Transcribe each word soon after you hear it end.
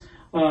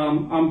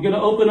I'm going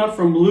to open up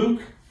from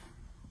Luke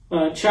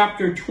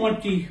chapter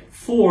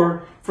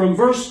 24 from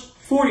verse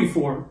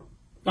 44.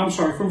 I'm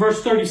sorry, from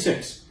verse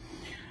 36.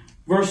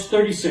 Verse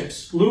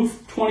 36. Luke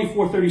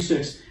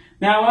 24:36.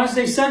 Now as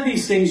they said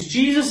these things,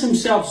 Jesus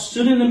himself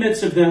stood in the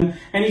midst of them,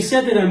 and he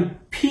said to them,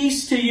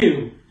 "Peace to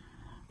you."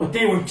 But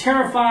they were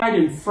terrified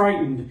and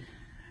frightened,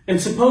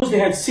 and supposed they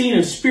had seen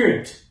a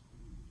spirit.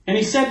 And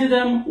he said to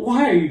them,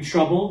 "Why are you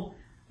troubled?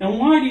 And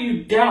why do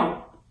you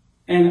doubt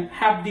and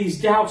have these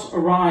doubts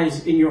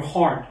arise in your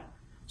heart?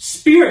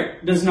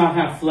 Spirit does not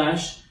have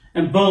flesh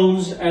and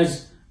bones,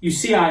 as you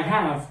see I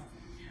have."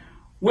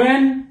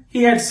 When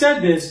he had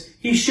said this,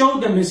 he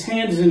showed them his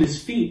hands and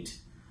his feet.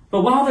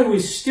 But while they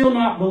still did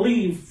not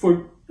believe,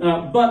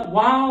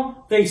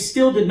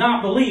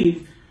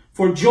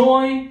 for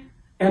joy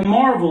and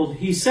marveled,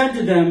 he said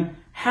to them,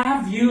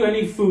 "Have you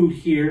any food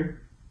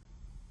here?"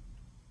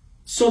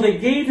 So they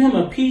gave him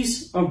a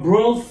piece of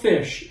broiled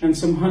fish and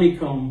some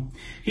honeycomb.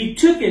 He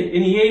took it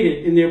and he ate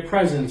it in their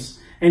presence.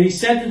 And he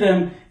said to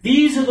them,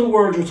 "These are the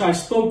words which I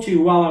spoke to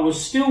you while I was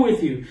still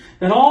with you,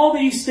 that all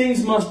these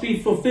things must be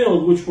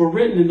fulfilled which were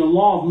written in the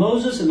law of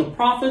Moses and the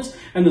prophets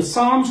and the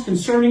Psalms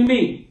concerning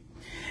me."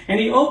 And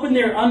he opened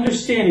their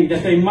understanding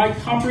that they might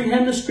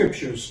comprehend the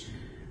scriptures.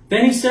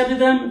 Then he said to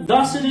them,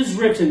 "Thus it is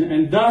written,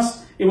 and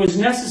thus it was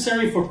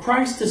necessary for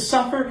Christ to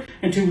suffer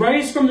and to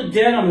rise from the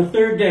dead on the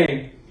third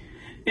day,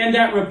 and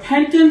that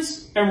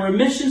repentance and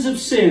remissions of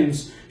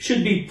sins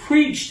should be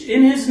preached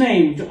in his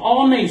name to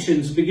all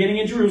nations, beginning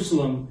in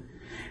Jerusalem.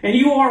 And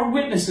you are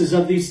witnesses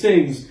of these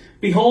things.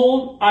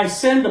 Behold, I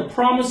send the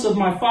promise of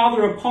my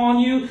Father upon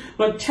you,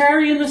 but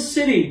tarry in the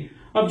city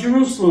of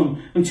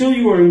Jerusalem until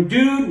you are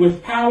endued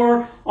with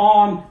power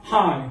on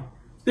high."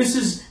 This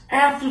is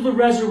after the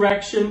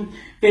resurrection.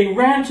 They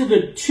ran to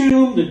the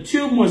tomb. The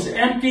tomb was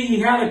empty. He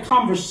had a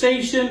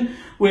conversation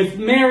with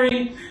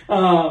Mary.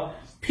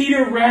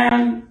 Peter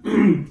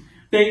ran.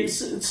 They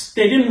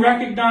didn't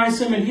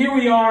recognize him. And here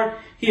we are.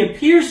 He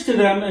appears to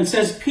them and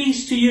says,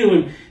 "Peace to you."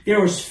 And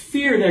there was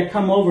fear that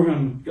come over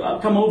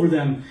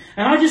them.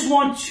 And I just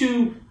want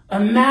to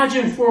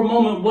imagine for a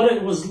moment what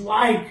it was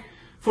like.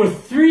 For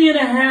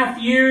 3.5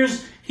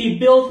 years, he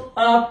built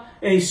up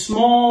a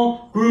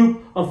small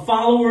group of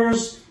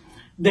followers.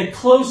 The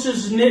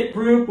closest knit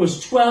group was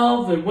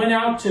 12 that went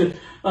out to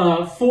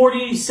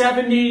 40,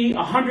 70,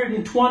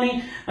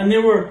 120. And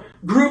there were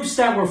groups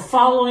that were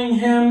following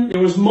him.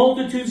 There was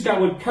multitudes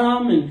that would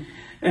come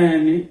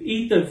and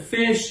eat the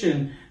fish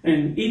and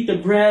eat the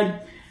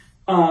bread.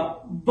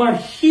 But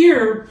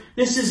here,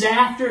 this is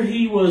after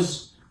he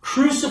was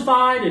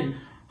crucified and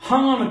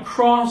hung on a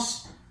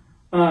cross.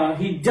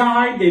 He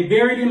died. They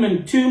buried him in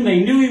a tomb. They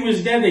knew he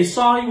was dead. They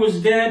saw he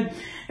was dead.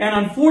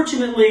 And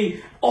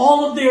unfortunately,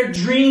 all of their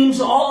dreams,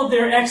 all of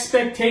their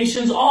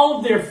expectations, all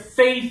of their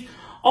faith,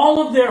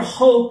 all of their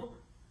hope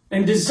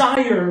and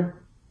desire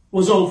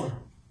was over.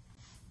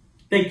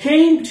 They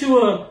came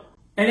to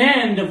an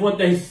end of what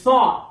they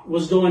thought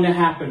was going to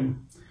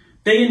happen.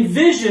 They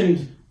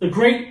envisioned the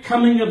great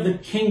coming of the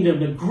kingdom,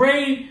 the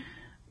great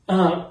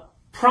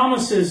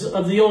promises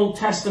of the Old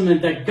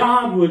Testament, that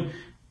God would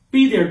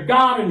be their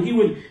God and he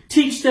would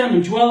teach them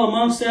and dwell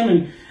amongst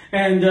them.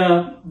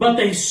 But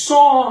they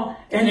saw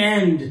an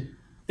end.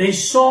 They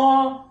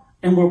saw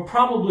and were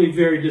probably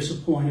very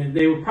disappointed.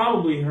 They were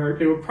probably hurt.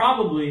 They were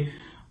probably,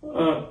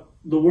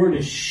 the word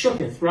is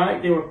shooketh,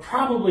 right? They were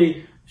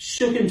probably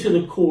shooken to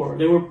the core.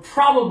 They were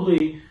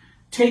probably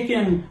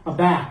taken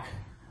aback.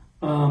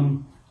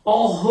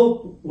 All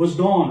hope was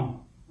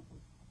gone.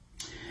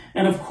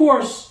 And of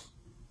course,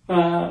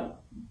 the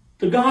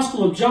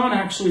Gospel of John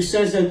actually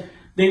says that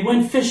they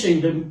went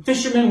fishing. The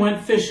fishermen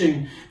went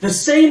fishing. The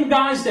same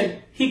guys that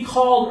he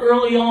called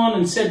early on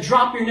and said,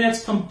 "Drop your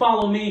nets, come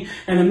follow me."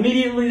 And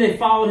immediately they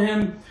followed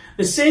him.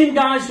 The same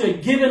guys who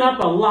had given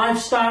up a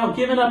lifestyle,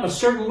 given up a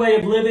certain way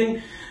of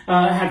living,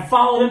 had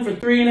followed him for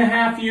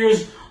 3.5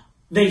 years.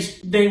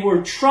 They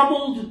were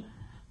troubled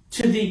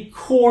to the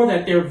core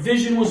that their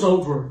vision was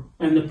over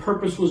and the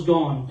purpose was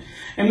gone.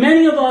 And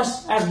many of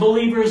us as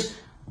believers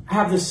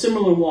have the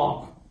similar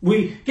walk.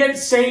 We get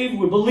saved,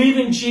 we believe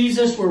in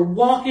Jesus, we're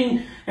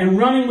walking and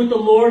running with the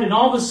Lord, and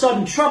all of a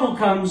sudden trouble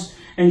comes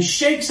and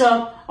shakes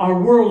up our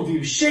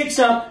worldview, shakes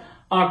up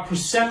our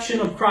perception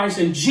of Christ,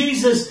 and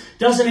Jesus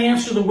doesn't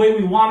answer the way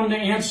we want him to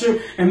answer.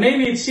 And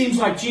maybe it seems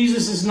like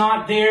Jesus is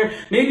not there.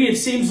 Maybe it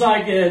seems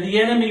like the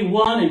enemy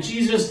won and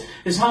Jesus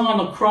is hung on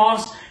the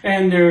cross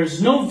and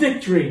there's no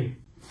victory.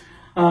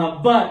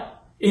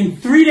 But in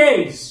 3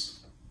 days,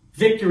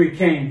 victory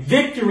came.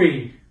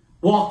 Victory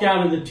walked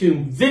out of the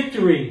tomb.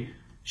 Victory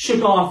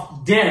shook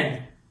off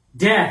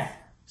death,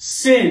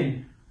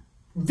 sin.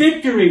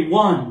 Victory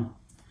won.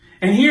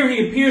 And here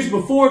he appears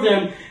before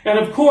them, and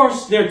of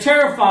course they're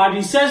terrified.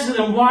 He says to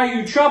them, "Why are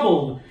you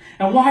troubled?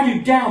 And why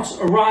do doubts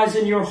arise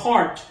in your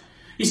heart?"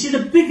 You see,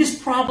 the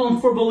biggest problem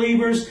for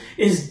believers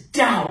is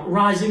doubt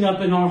rising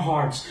up in our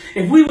hearts.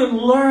 If we would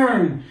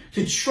learn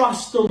to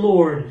trust the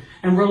Lord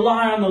and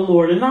rely on the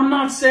Lord, and I'm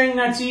not saying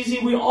that's easy.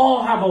 We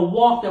all have a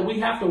walk that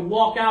we have to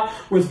walk out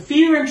with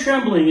fear and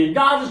trembling, and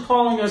God is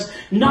calling us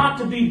not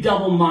to be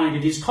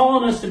double-minded. He's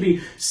calling us to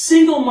be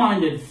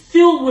single-minded,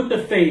 filled with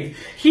the faith.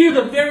 Here,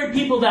 the very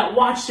people that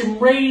watched him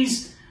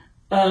raise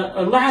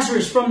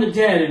Lazarus from the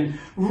dead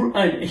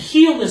and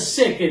heal the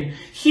sick and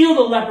heal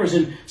the lepers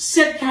and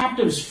set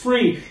captives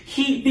free.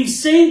 These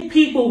same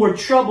people were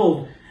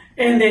troubled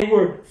and they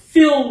were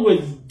filled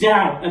with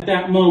doubt at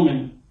that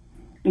moment.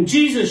 And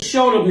Jesus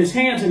showed them his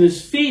hands and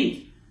his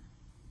feet.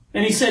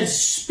 And he said,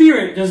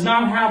 "Spirit does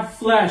not have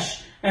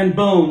flesh and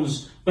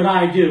bones, but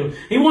I do."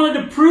 He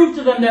wanted to prove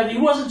to them that he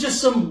wasn't just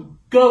some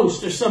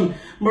ghost or some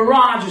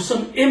mirage or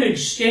some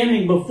image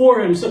standing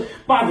before him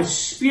by the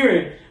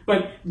Spirit,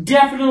 but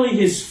definitely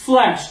his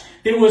flesh.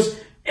 There was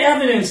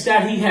evidence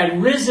that he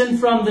had risen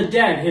from the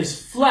dead.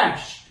 His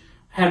flesh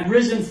had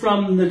risen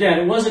from the dead.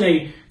 It wasn't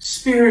a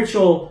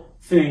spiritual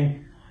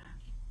thing.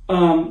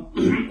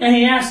 And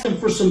he asked them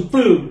for some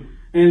food.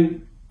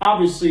 And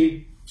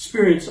obviously,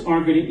 spirits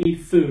aren't going to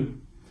eat food.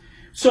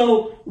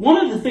 So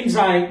one of the things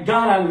I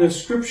got out of the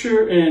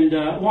scripture and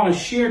want to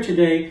share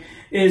today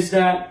is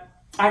that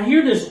I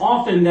hear this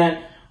often,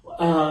 that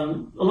a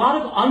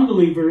lot of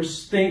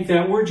unbelievers think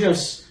that we're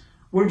just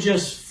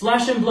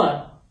flesh and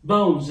blood,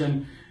 bones,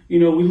 and we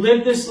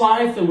live this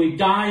life and we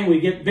die and we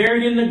get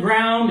buried in the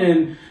ground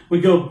and we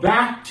go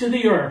back to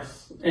the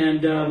earth.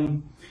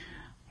 And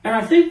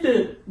I think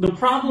that the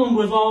problem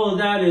with all of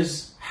that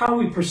is how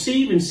we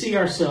perceive and see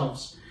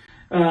ourselves.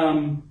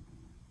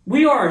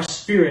 We are a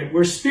spirit.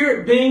 We're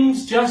spirit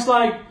beings, just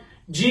like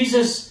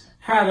Jesus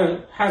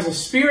has a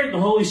spirit. The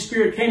Holy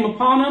Spirit came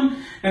upon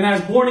him, and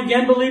as born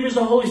again believers,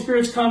 the Holy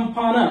Spirit's come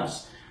upon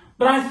us.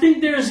 But I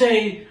think there's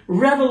a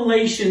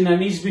revelation that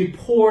needs to be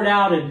poured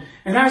out. And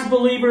as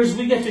believers,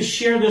 we get to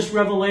share this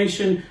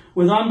revelation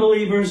with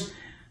unbelievers,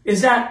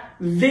 is that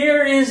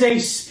there is a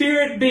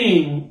spirit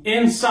being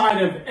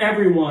inside of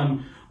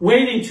everyone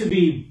waiting to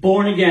be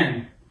born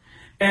again.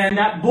 And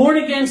that born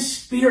again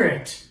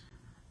spirit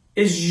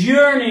is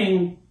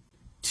yearning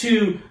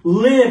to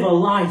live a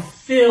life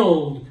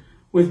filled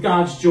with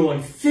God's joy,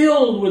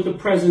 filled with the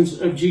presence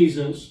of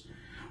Jesus.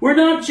 We're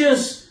not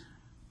just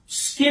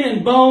skin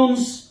and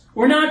bones.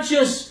 We're not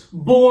just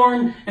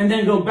born and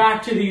then go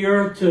back to the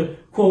earth to,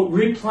 quote,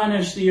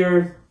 replenish the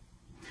earth.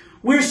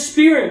 We're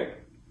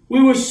spirit.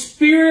 We were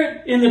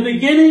spirit in the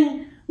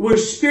beginning. We're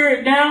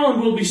spirit now,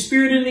 and we'll be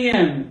spirit in the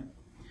end.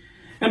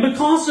 And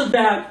because of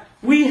that,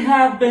 we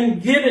have been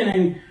given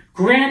and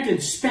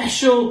granted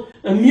special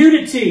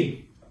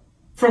immunity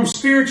from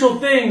spiritual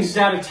things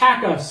that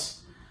attack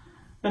us.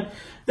 That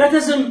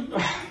doesn't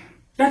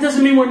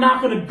mean we're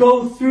not going to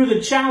go through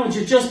the challenge.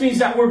 It just means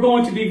that we're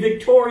going to be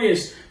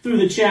victorious through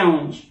the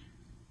challenge.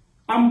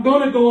 I'm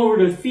going to go over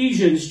to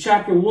Ephesians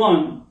chapter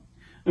 1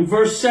 and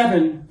verse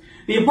 7.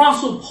 The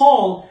Apostle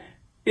Paul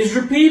is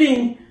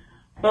repeating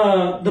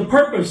the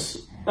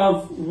purpose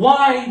of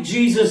why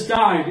Jesus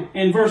died.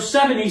 In verse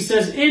 7, he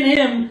says, "In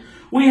him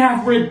we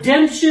have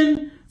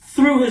redemption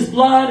through his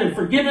blood and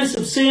forgiveness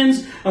of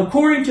sins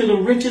according to the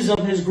riches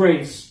of his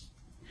grace."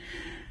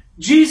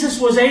 Jesus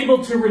was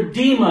able to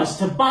redeem us,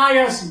 to buy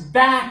us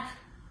back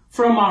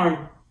from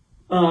our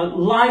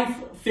life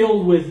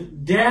filled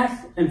with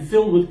death and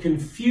filled with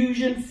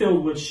confusion,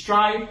 filled with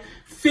strife,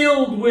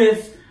 filled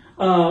with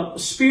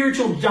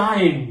spiritual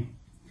dying.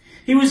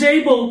 He was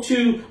able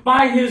to,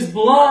 by his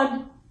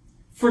blood,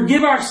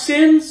 forgive our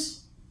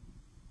sins.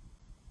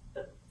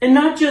 And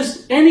not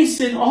just any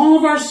sin, all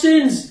of our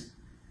sins.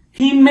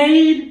 He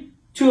made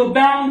to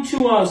abound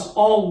to us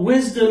all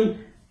wisdom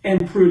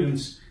and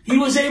prudence. He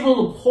was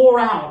able to pour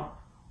out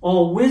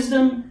all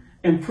wisdom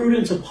and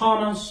prudence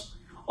upon us,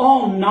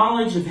 all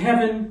knowledge of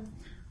heaven.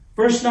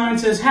 Verse 9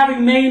 says,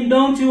 "Having made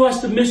known to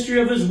us the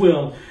mystery of his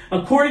will,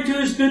 according to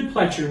his good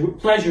pleasure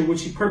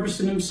which he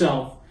purposed in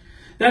himself,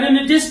 that in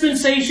the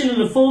dispensation of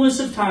the fullness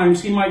of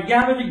times he might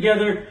gather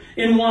together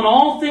in one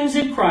all things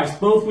in Christ,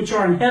 both which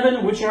are in heaven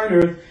and which are on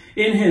earth,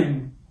 in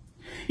him."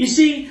 You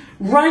see,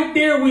 right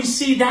there we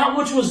see that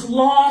which was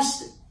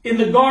lost in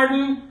the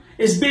garden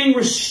is being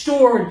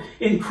restored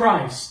in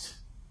Christ.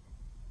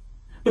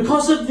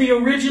 Because of the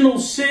original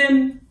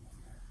sin,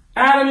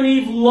 Adam and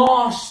Eve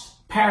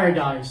lost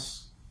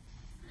paradise.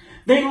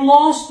 They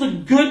lost the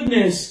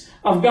goodness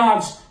of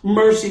God's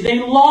mercy. They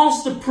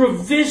lost the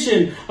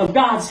provision of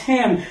God's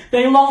hand.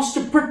 They lost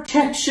the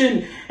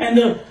protection and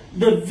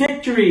the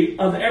victory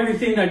of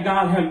everything that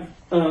God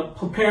had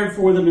prepared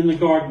for them in the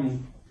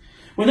garden.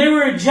 When they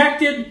were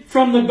ejected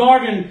from the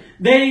garden,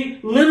 they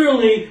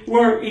literally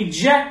were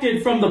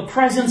ejected from the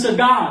presence of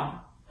God,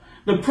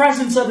 the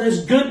presence of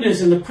his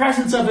goodness and the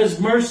presence of his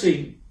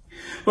mercy.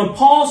 But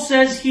Paul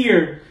says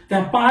here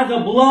that by the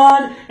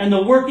blood and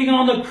the working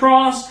on the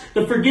cross,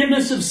 the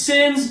forgiveness of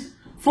sins,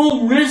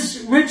 full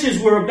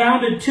riches were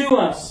abounded to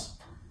us,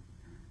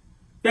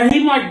 that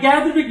he might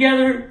gather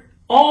together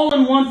all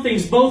in one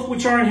things, both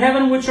which are in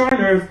heaven and which are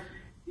on earth,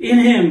 in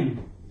him.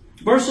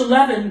 Verse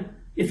 11,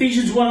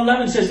 Ephesians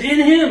 1:11 says, in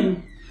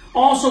him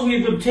also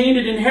we have obtained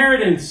an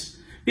inheritance,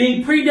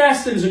 being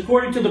predestined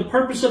according to the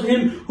purpose of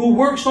him who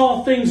works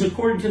all things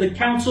according to the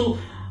counsel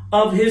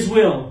of his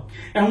will.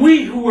 And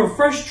we who were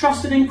first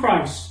trusted in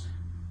Christ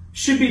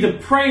should be the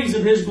praise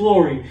of his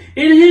glory.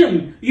 In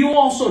him you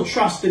also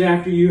trusted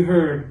after you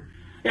heard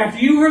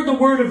the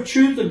word of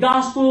truth, the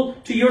gospel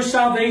to your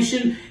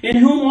salvation, in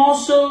whom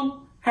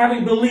also,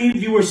 having believed,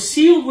 you were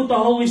sealed with the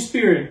Holy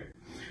Spirit,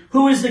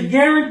 who is the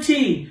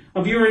guarantee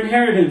of your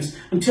inheritance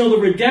until the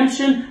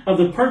redemption of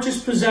the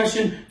purchased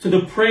possession to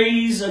the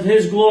praise of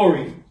his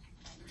glory.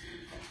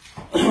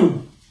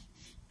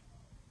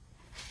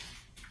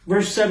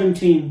 Verse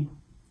 17.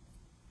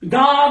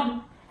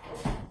 God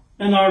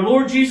and our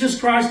Lord Jesus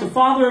Christ, the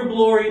Father of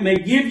glory, may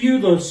give you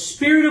the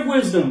spirit of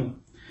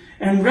wisdom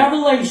and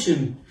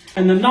revelation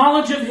and the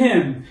knowledge of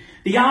him,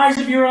 the eyes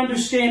of your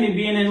understanding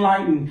being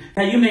enlightened,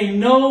 that you may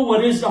know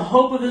what is the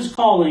hope of his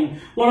calling,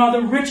 what are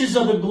the riches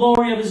of the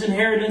glory of his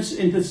inheritance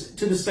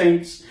to the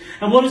saints,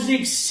 and what is the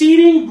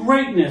exceeding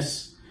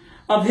greatness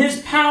of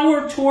his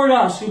power toward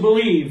us who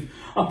believe,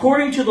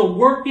 according to the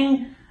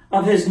working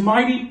of his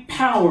mighty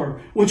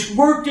power, which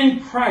worked in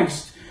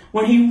Christ,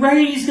 when he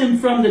raised him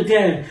from the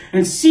dead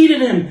and seated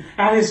him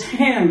at his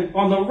hand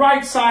on the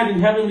right side in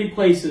heavenly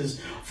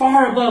places,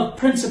 far above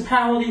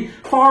principality,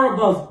 far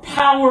above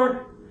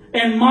power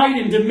and might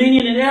and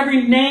dominion, and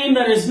every name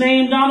that is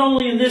named, not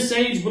only in this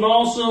age, but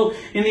also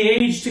in the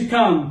age to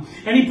come.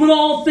 And he put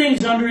all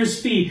things under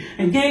his feet,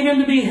 and gave him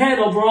to be head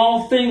over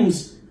all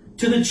things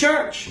to the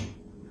church,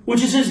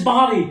 which is his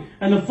body,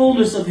 and the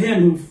fullness of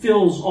him who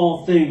fills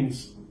all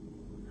things.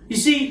 You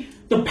see,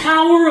 the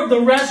power of the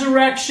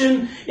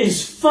resurrection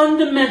is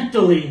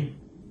fundamentally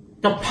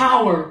the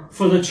power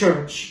for the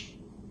church.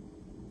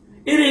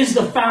 It is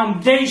the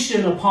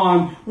foundation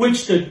upon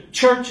which the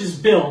church is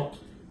built.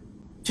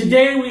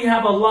 Today we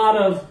have a lot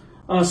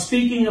of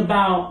speaking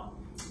about,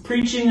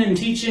 preaching and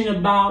teaching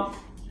about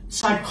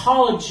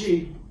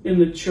psychology in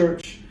the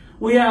church.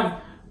 We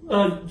have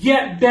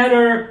get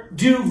better,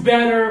 do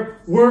better,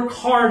 work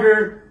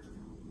harder,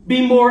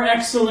 be more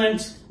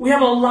excellent. We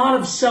have a lot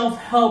of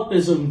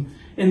self-helpism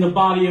in the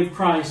body of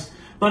Christ.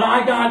 But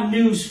I got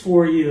news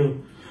for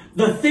you.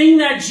 The thing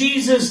that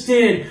Jesus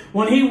did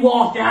when he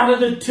walked out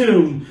of the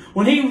tomb,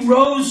 when he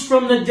rose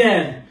from the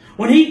dead,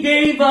 when he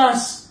gave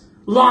us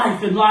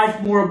life and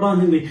life more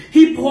abundantly,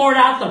 he poured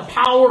out the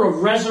power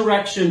of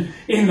resurrection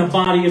in the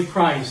body of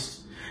Christ.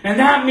 And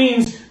that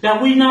means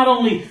that we not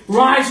only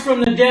rise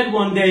from the dead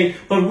one day,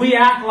 but we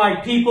act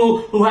like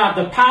people who have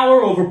the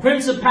power over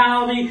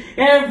principality,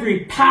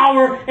 every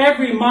power,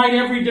 every might,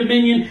 every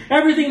dominion,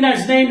 everything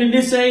that's named in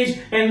this age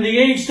and the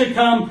age to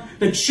come,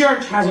 the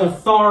church has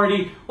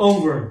authority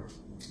over.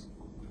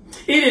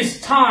 It is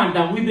time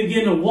that we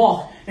begin to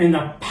walk in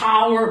the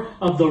power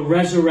of the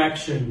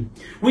resurrection.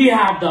 We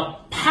have the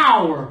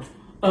power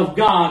of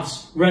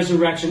God's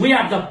resurrection. We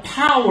have the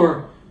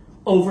power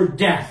over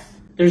death.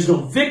 There's no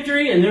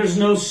victory and there's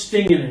no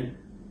sting in it.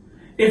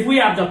 If we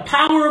have the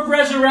power of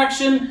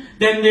resurrection,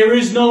 then there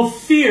is no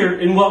fear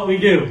in what we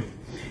do.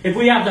 If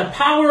we have the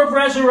power of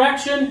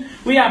resurrection,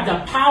 we have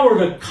the power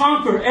to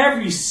conquer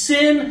every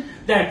sin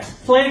that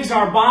plagues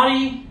our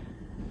body,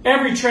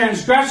 every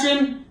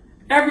transgression,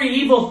 every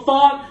evil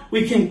thought.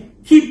 We can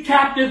keep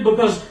captive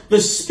because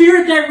the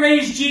Spirit that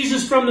raised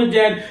Jesus from the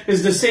dead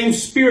is the same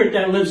Spirit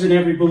that lives in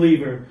every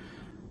believer.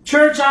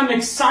 Church, I'm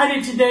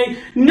excited today,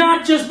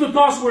 not just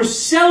because we're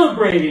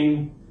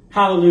celebrating,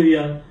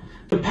 hallelujah,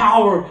 the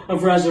power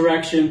of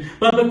resurrection,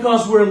 but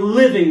because we're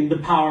living the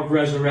power of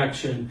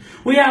resurrection.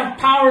 We have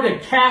power to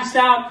cast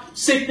out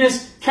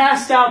sickness,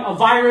 cast out a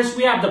virus.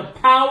 We have the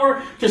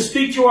power to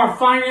speak to our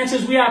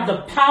finances. We have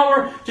the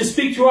power to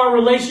speak to our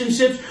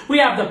relationships. We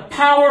have the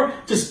power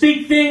to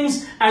speak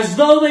things as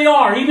though they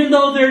are, even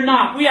though they're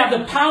not. We have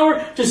the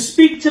power to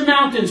speak to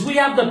mountains. We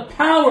have the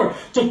power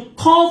to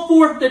call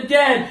forth the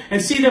dead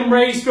and see them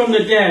raised from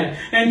the dead.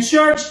 And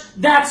church,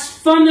 that's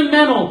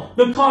fundamental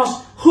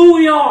because who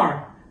we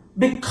are.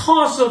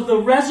 Because of the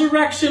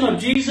resurrection of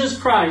Jesus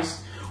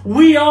Christ,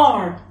 we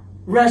are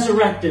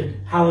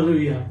resurrected.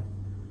 Hallelujah.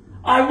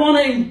 I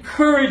want to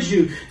encourage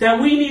you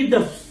that we need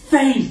the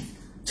faith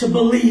to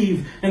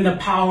believe in the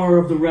power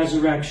of the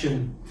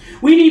resurrection.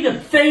 We need the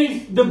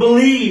faith to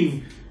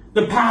believe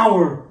the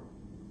power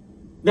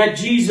that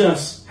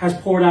Jesus has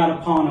poured out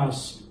upon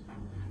us.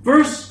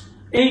 Verse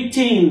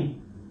 18,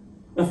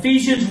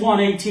 Ephesians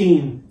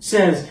 1:18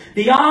 says,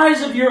 the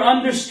eyes of your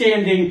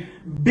understanding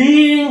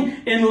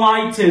being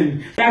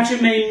enlightened, that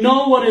you may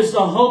know what is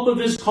the hope of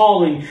his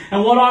calling,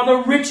 and what are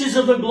the riches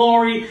of the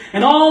glory,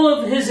 and all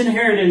of his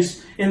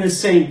inheritance in the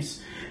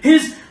saints.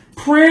 His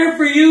prayer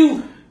for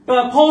you,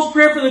 Paul's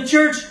prayer for the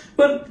church,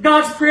 but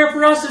God's prayer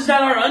for us is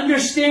that our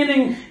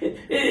understanding,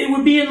 it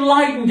would be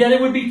enlightened, that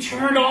it would be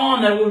turned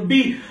on, that it would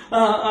be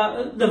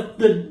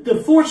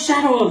the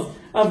foreshadow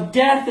of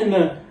death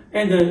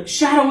and the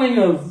shadowing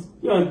of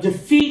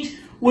defeat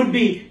would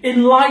be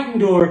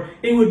enlightened, or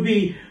it would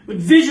be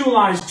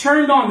visualized,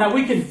 turned on, that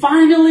we can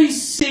finally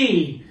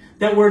see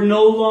that we're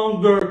no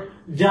longer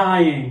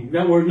dying,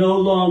 that we're no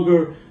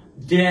longer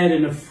dead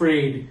and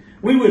afraid.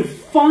 We would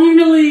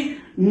finally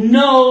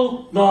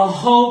know the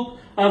hope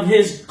of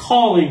His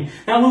calling.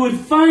 That we would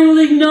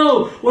finally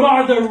know what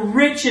are the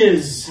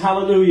riches,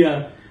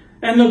 hallelujah,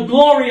 and the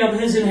glory of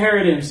His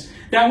inheritance.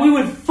 That we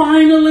would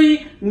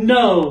finally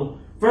know,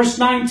 verse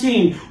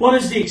 19, what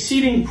is the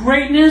exceeding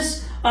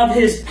greatness of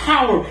His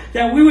power.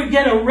 That we would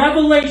get a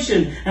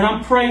revelation. And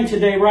I'm praying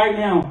today, right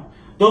now,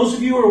 those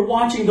of you who are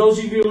watching, those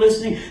of you who are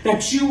listening,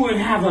 that you would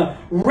have a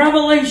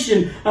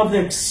revelation of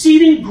the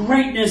exceeding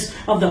greatness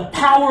of the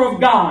power of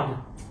God.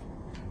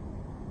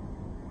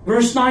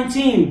 Verse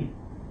 19.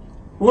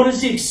 What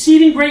is the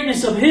exceeding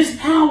greatness of His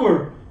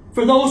power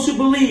for those who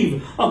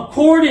believe,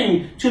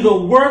 according to the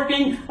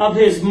working of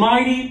His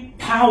mighty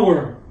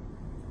power.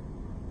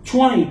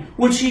 20.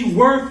 Which He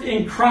worked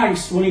in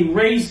Christ when He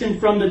raised Him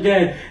from the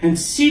dead and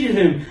seated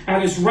Him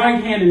at His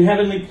right hand in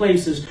heavenly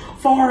places,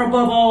 far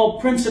above all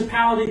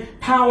principality,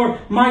 power,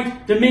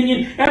 might,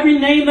 dominion, every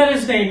name that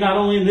is named, not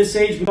only in this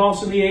age but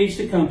also in the age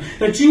to come.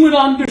 That you would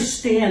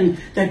understand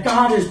that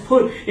God has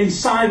put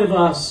inside of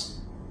us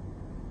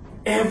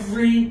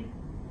every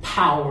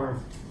power.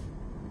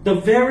 The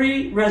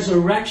very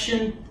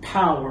resurrection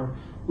power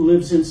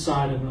lives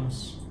inside of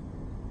us.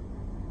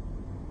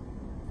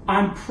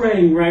 I'm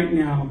praying right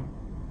now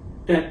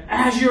that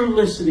as you're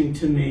listening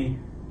to me,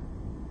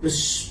 the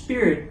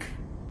Spirit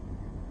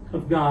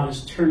of God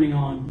is turning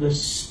on. The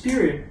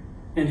Spirit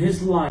and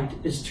His light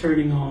is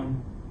turning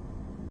on.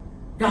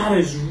 God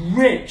is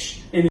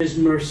rich in His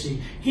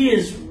mercy. He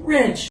is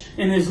rich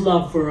in His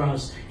love for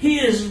us.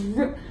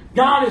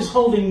 God is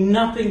holding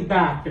nothing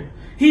back.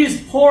 He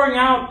is pouring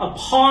out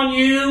upon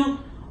you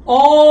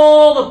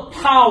all the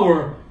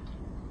power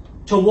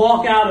to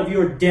walk out of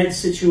your dead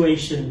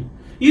situation.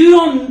 You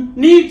don't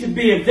need to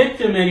be a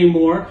victim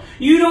anymore.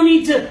 You don't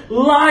need to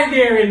lie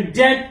there in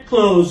dead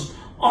clothes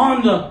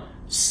on the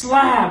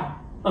slab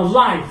of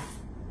life.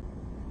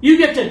 You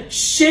get to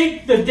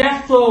shake the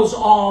death clothes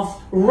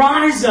off,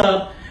 rise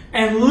up,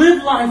 and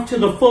live life to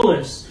the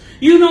fullest.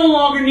 You no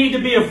longer need to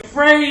be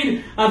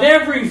afraid of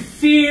every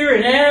fear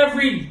and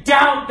every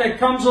doubt that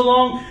comes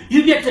along.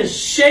 You get to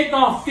shake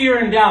off fear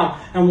and doubt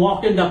and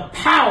walk in the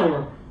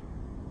power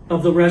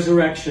of the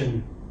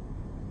resurrection.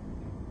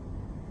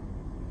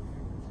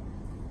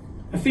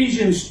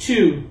 Ephesians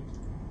 2.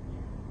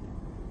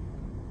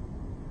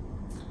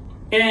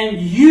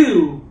 And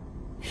you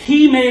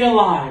He made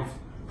alive,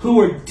 who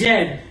were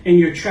dead in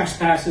your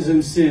trespasses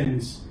and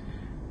sins,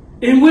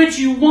 in which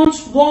you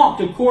once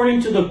walked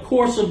according to the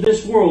course of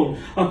this world,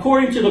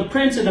 according to the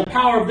prince and the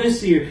power of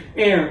this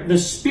air, the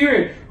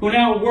spirit who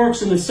now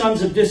works in the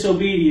sons of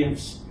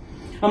disobedience,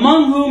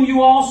 among whom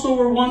you also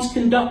were once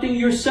conducting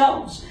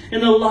yourselves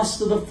in the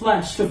lust of the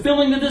flesh,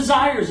 fulfilling the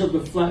desires of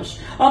the flesh,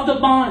 of the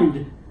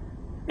mind,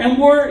 and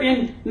were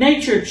in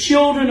nature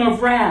children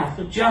of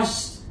wrath,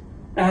 just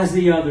as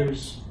the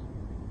others.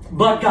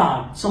 But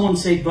God. Someone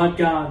say, but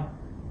God.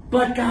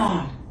 But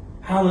God.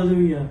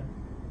 Hallelujah.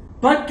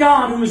 But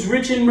God, who is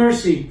rich in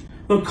mercy,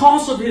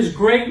 because of His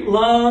great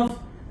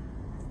love,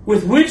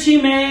 with which He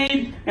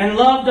made and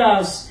loved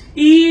us,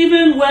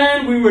 even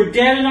when we were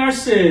dead in our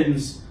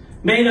sins,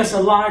 made us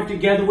alive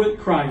together with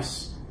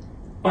Christ.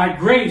 By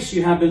grace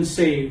you have been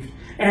saved,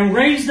 and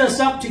raised us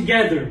up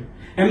together,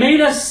 and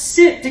made us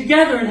sit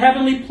together in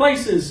heavenly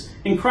places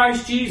in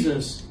Christ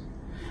Jesus,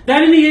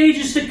 that in the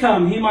ages to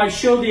come He might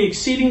show the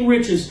exceeding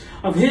riches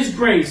of His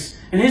grace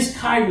and His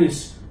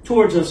kindness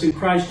towards us in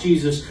Christ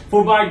Jesus.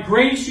 For by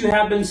grace you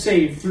have been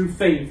saved through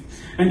faith,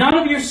 and not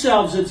of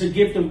yourselves, it's a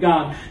gift of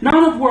God,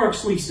 not of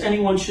works, lest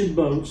anyone should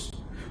boast.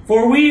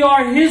 For we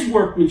are His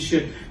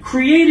workmanship,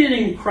 created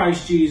in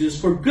Christ Jesus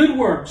for good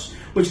works,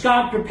 which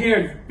God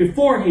prepared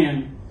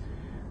beforehand,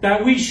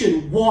 that we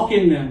should walk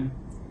in them.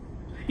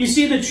 You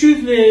see, the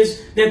truth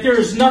is that there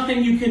is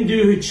nothing you can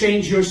do to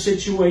change your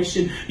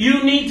situation.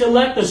 You need to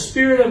let the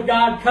Spirit of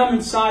God come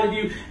inside of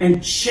you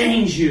and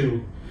change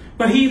you.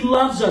 But He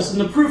loves us. And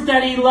the proof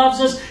that He loves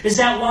us is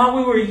that while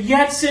we were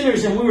yet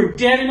sinners and we were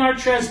dead in our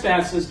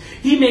trespasses,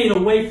 He made a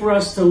way for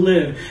us to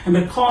live. And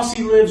because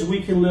He lives,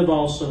 we can live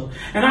also.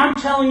 And I'm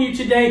telling you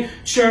today,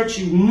 church,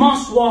 you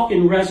must walk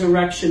in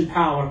resurrection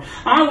power.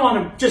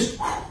 I just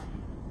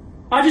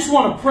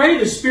want to pray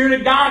the Spirit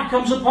of God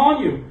comes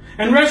upon you.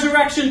 And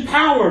resurrection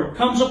power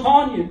comes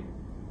upon you.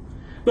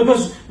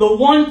 Because the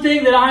one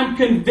thing that I'm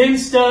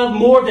convinced of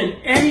more than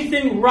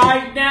anything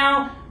right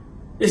now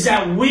is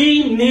that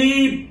we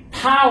need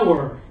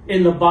power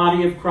in the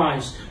body of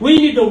Christ. We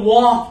need to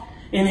walk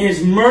in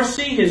His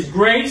mercy, His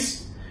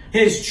grace,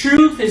 His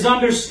truth, His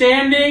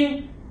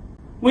understanding.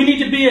 We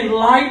need to be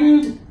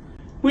enlightened.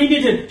 We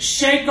need to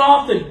shake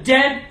off the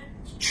dead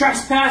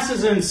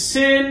trespasses and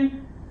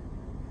sin.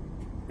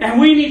 And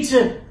we need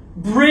to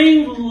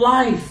bring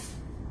life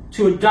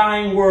to a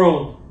dying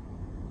world.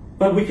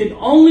 But we can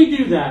only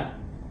do that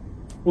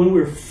when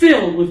we're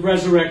filled with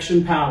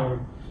resurrection power.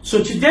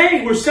 So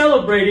today we're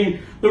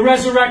celebrating the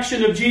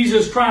resurrection of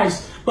Jesus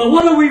Christ. But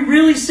what are we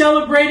really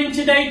celebrating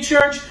today,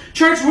 church?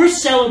 Church, we're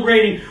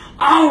celebrating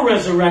our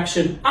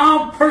resurrection,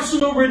 our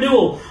personal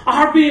renewal,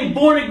 our being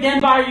born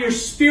again by your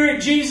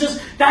Spirit, Jesus.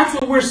 That's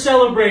what we're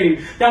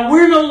celebrating. That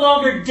we're no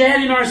longer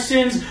dead in our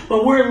sins,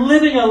 but we're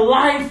living a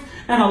life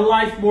and a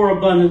life more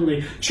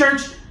abundantly.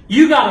 Church,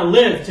 you got to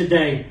live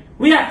today.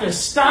 We have to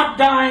stop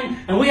dying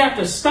and we have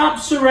to stop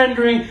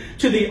surrendering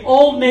to the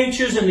old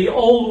natures and the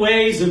old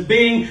ways of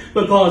being,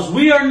 because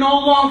we are no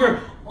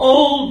longer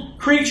old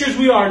creatures.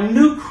 We are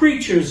new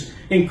creatures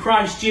in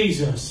Christ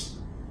Jesus.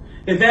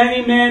 If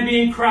any man be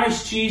in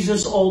Christ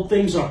Jesus, old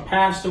things are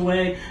passed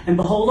away, and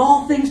behold,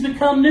 all things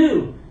become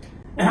new.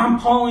 And I'm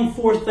calling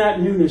forth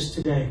that newness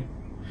today.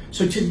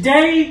 So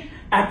today,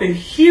 at the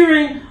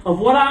hearing of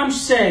what I'm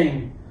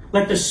saying,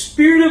 let the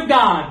Spirit of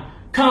God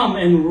come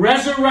and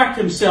resurrect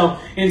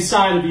Himself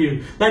inside of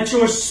you. Let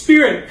your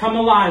spirit come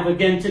alive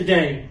again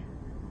today.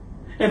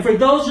 And for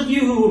those of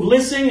you who have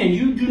listened and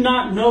you do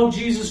not know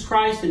Jesus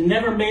Christ and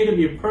never made Him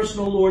your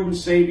personal Lord and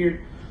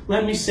Savior,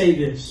 let me say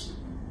this.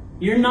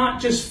 You're not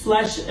just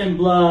flesh and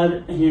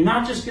blood, and you're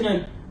not just going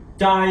to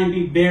die and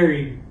be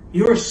buried.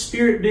 You're a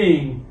spirit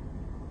being.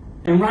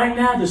 And right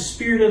now, the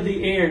spirit of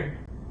the air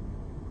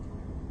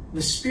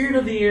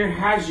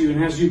has you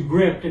and has you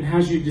gripped and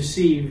has you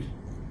deceived.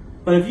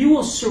 But if you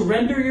will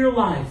surrender your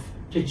life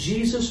to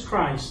Jesus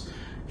Christ,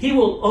 He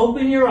will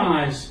open your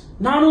eyes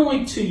not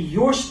only to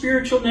your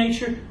spiritual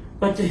nature,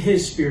 but to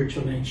His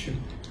spiritual nature.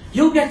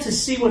 You'll get to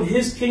see what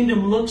His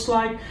kingdom looks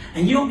like,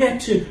 and you'll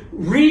get to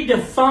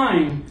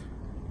redefine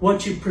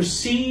what you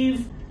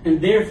perceive, and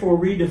therefore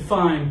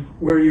redefine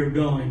where you're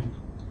going.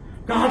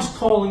 God's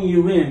calling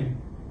you in.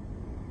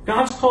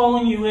 God's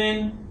calling you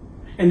in,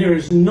 and there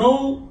is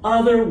no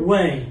other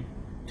way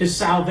to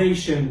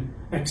salvation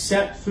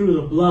except through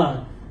the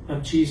blood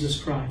of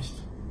Jesus Christ.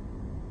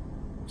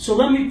 So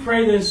let me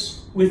pray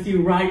this with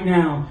you right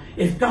now.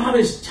 If God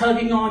is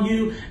tugging on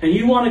you and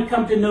you want to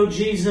come to know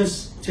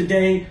Jesus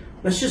today,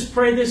 let's just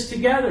pray this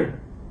together.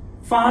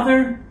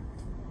 Father,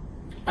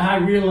 I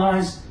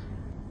realize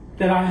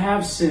that I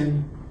have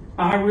sinned.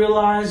 I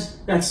realize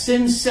that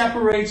sin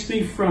separates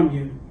me from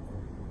you.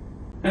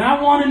 And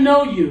I want to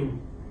know you.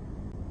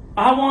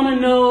 I want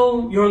to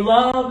know your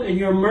love and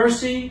your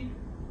mercy.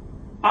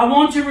 I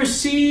want to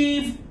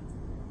receive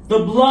the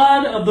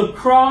blood of the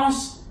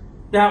cross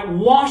that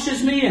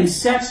washes me and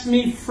sets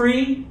me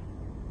free.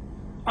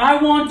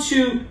 I want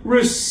to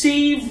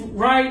receive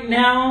right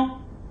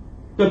now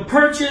the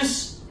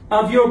purchase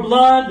of your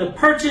blood, the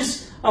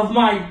purchase of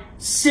my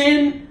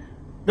sin,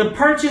 the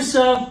purchase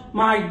of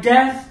my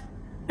death,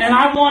 and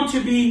I want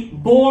to be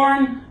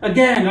born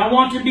again. I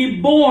want to be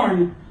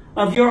born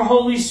of your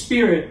Holy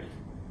Spirit.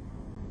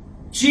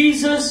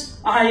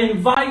 Jesus, I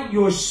invite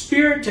your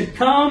Spirit to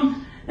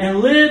come and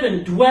live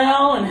and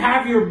dwell and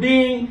have your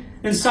being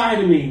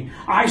inside of me.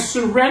 I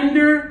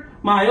surrender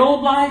my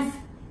old life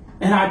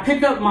and I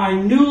pick up my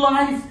new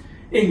life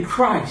in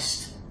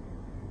Christ.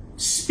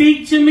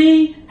 Speak to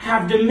me,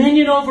 have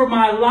dominion over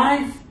my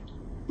life,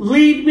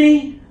 lead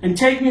me, and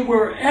take me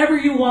wherever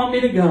you want me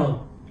to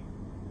go.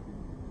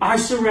 I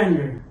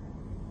surrender.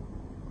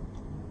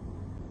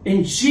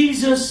 In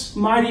Jesus'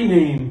 mighty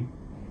name,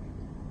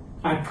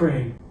 I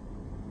pray.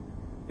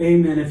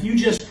 Amen. If you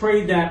just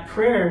prayed that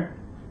prayer,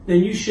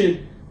 then you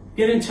should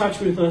get in touch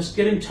with us.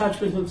 Get in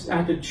touch with us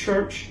at the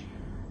church.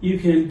 You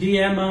can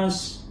DM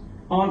us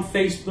on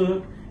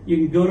Facebook. You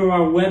can go to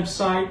our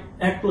website,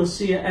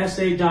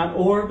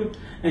 ecclesiasa.org,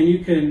 and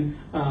you can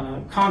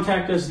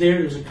contact us there.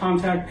 There's a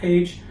contact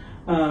page.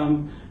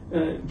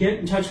 Get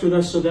in touch with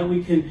us so that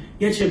we can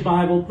get you a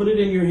Bible, put it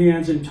in your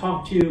hands, and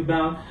talk to you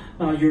about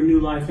your new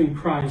life in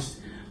Christ.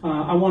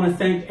 I want to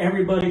thank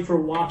everybody for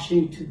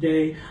watching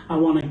today. I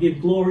want to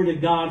give glory to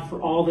God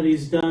for all that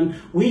He's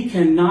done. We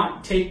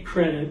cannot take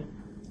credit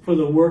for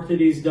the work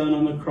that He's done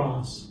on the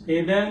cross.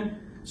 Amen?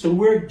 So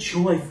we're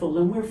joyful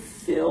and we're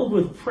filled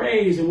with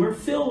praise and we're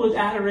filled with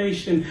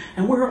adoration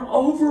and we're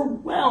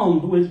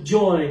overwhelmed with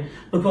joy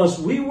because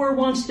we were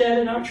once dead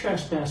in our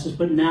trespasses,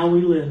 but now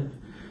we live.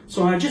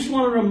 So I just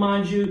want to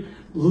remind you,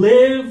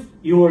 live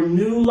your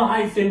new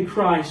life in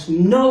Christ,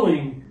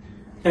 knowing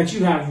that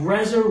you have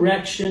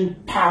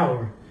resurrection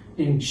power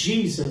in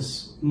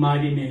Jesus'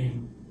 mighty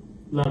name.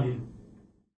 Love you.